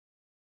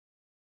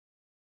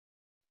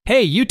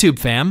Hey YouTube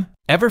fam!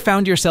 Ever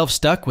found yourself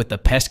stuck with the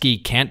pesky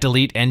can't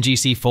delete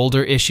NGC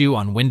folder issue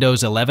on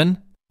Windows 11?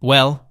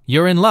 Well,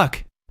 you're in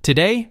luck.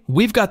 Today,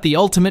 we've got the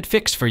ultimate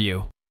fix for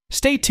you.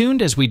 Stay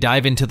tuned as we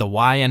dive into the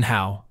why and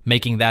how,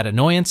 making that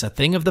annoyance a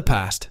thing of the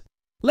past.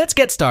 Let's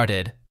get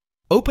started.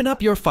 Open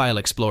up your File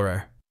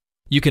Explorer.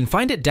 You can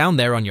find it down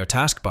there on your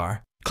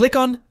taskbar. Click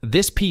on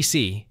This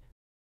PC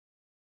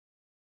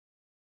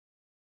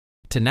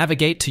to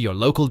navigate to your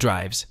local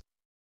drives.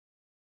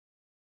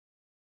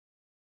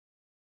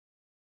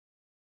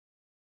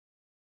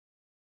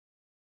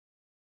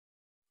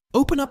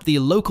 Open up the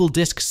local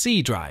disk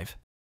C drive.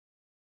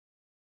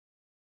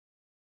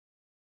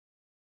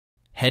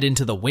 Head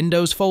into the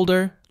Windows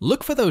folder,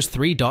 look for those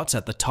three dots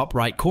at the top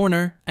right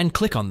corner, and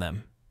click on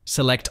them.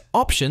 Select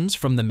Options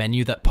from the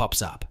menu that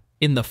pops up.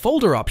 In the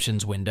Folder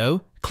Options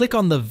window, click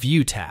on the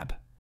View tab.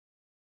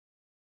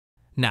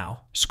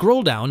 Now,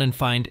 scroll down and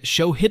find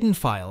Show Hidden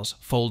Files,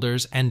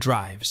 Folders, and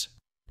Drives.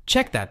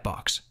 Check that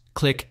box,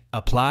 click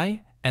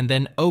Apply, and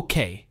then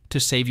OK to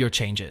save your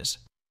changes.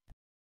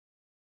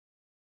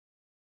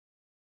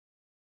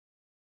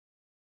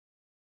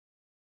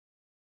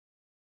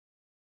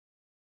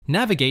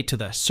 Navigate to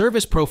the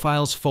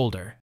ServiceProfiles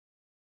folder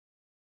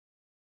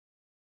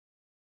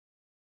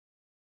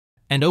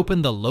and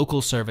open the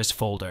LocalService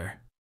folder.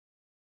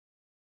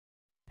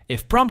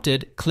 If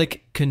prompted,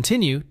 click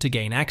Continue to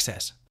gain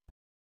access.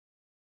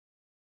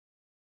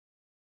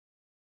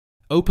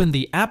 Open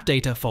the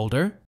AppData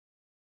folder,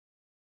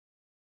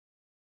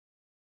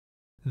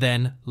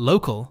 then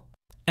Local,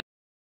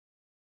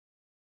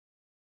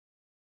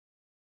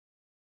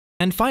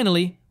 and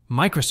finally,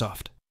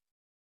 Microsoft.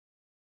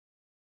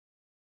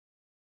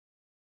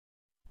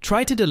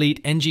 Try to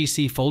delete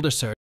NGC folder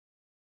search.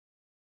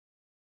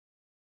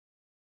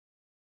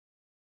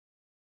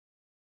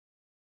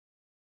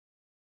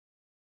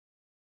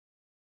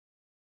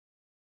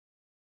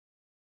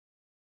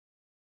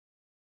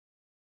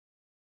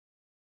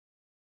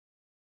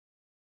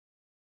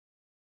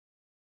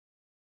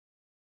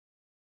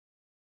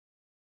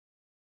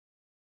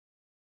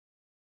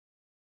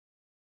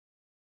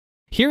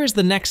 Here is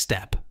the next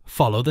step.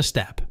 Follow the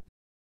step.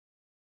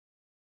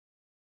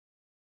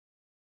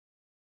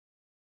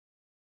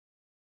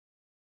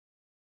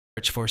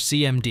 Search for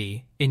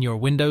CMD in your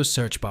Windows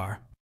search bar.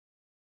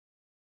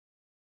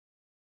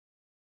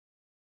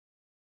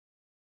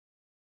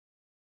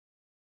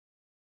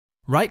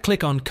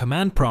 Right-click on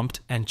Command Prompt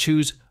and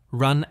choose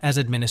Run as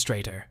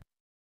Administrator.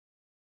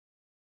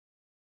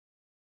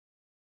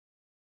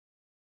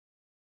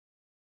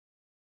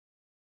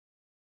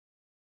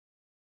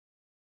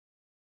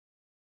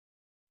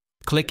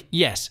 Click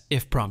Yes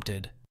if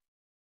prompted.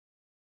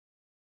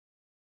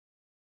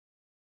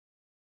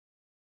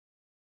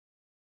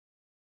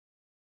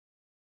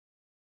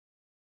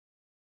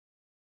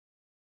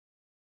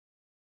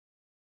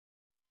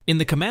 In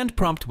the command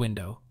prompt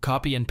window,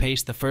 copy and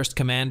paste the first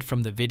command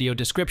from the video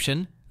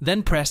description,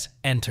 then press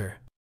Enter.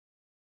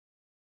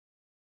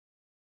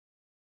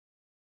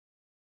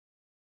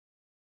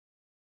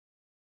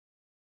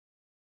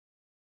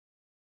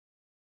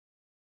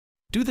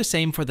 Do the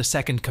same for the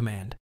second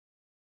command.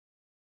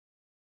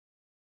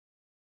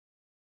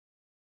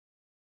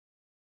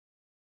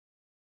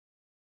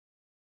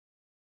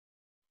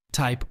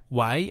 Type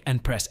Y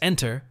and press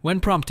Enter when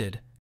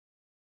prompted.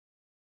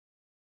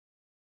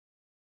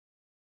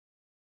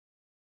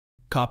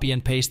 Copy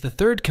and paste the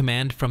third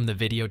command from the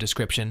video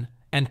description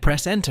and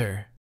press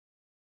Enter.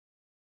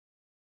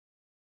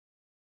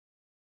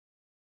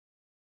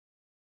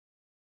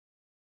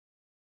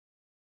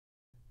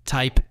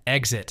 Type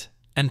Exit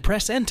and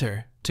press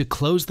Enter to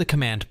close the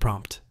command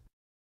prompt.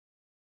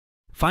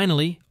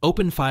 Finally,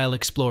 open File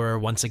Explorer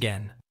once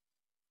again.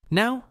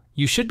 Now,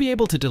 you should be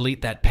able to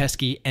delete that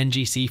pesky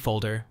NGC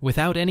folder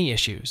without any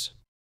issues.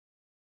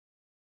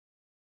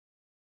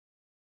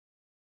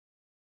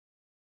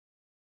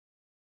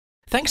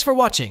 Thanks for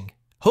watching.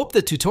 Hope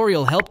the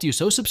tutorial helped you,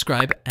 so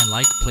subscribe and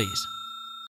like please.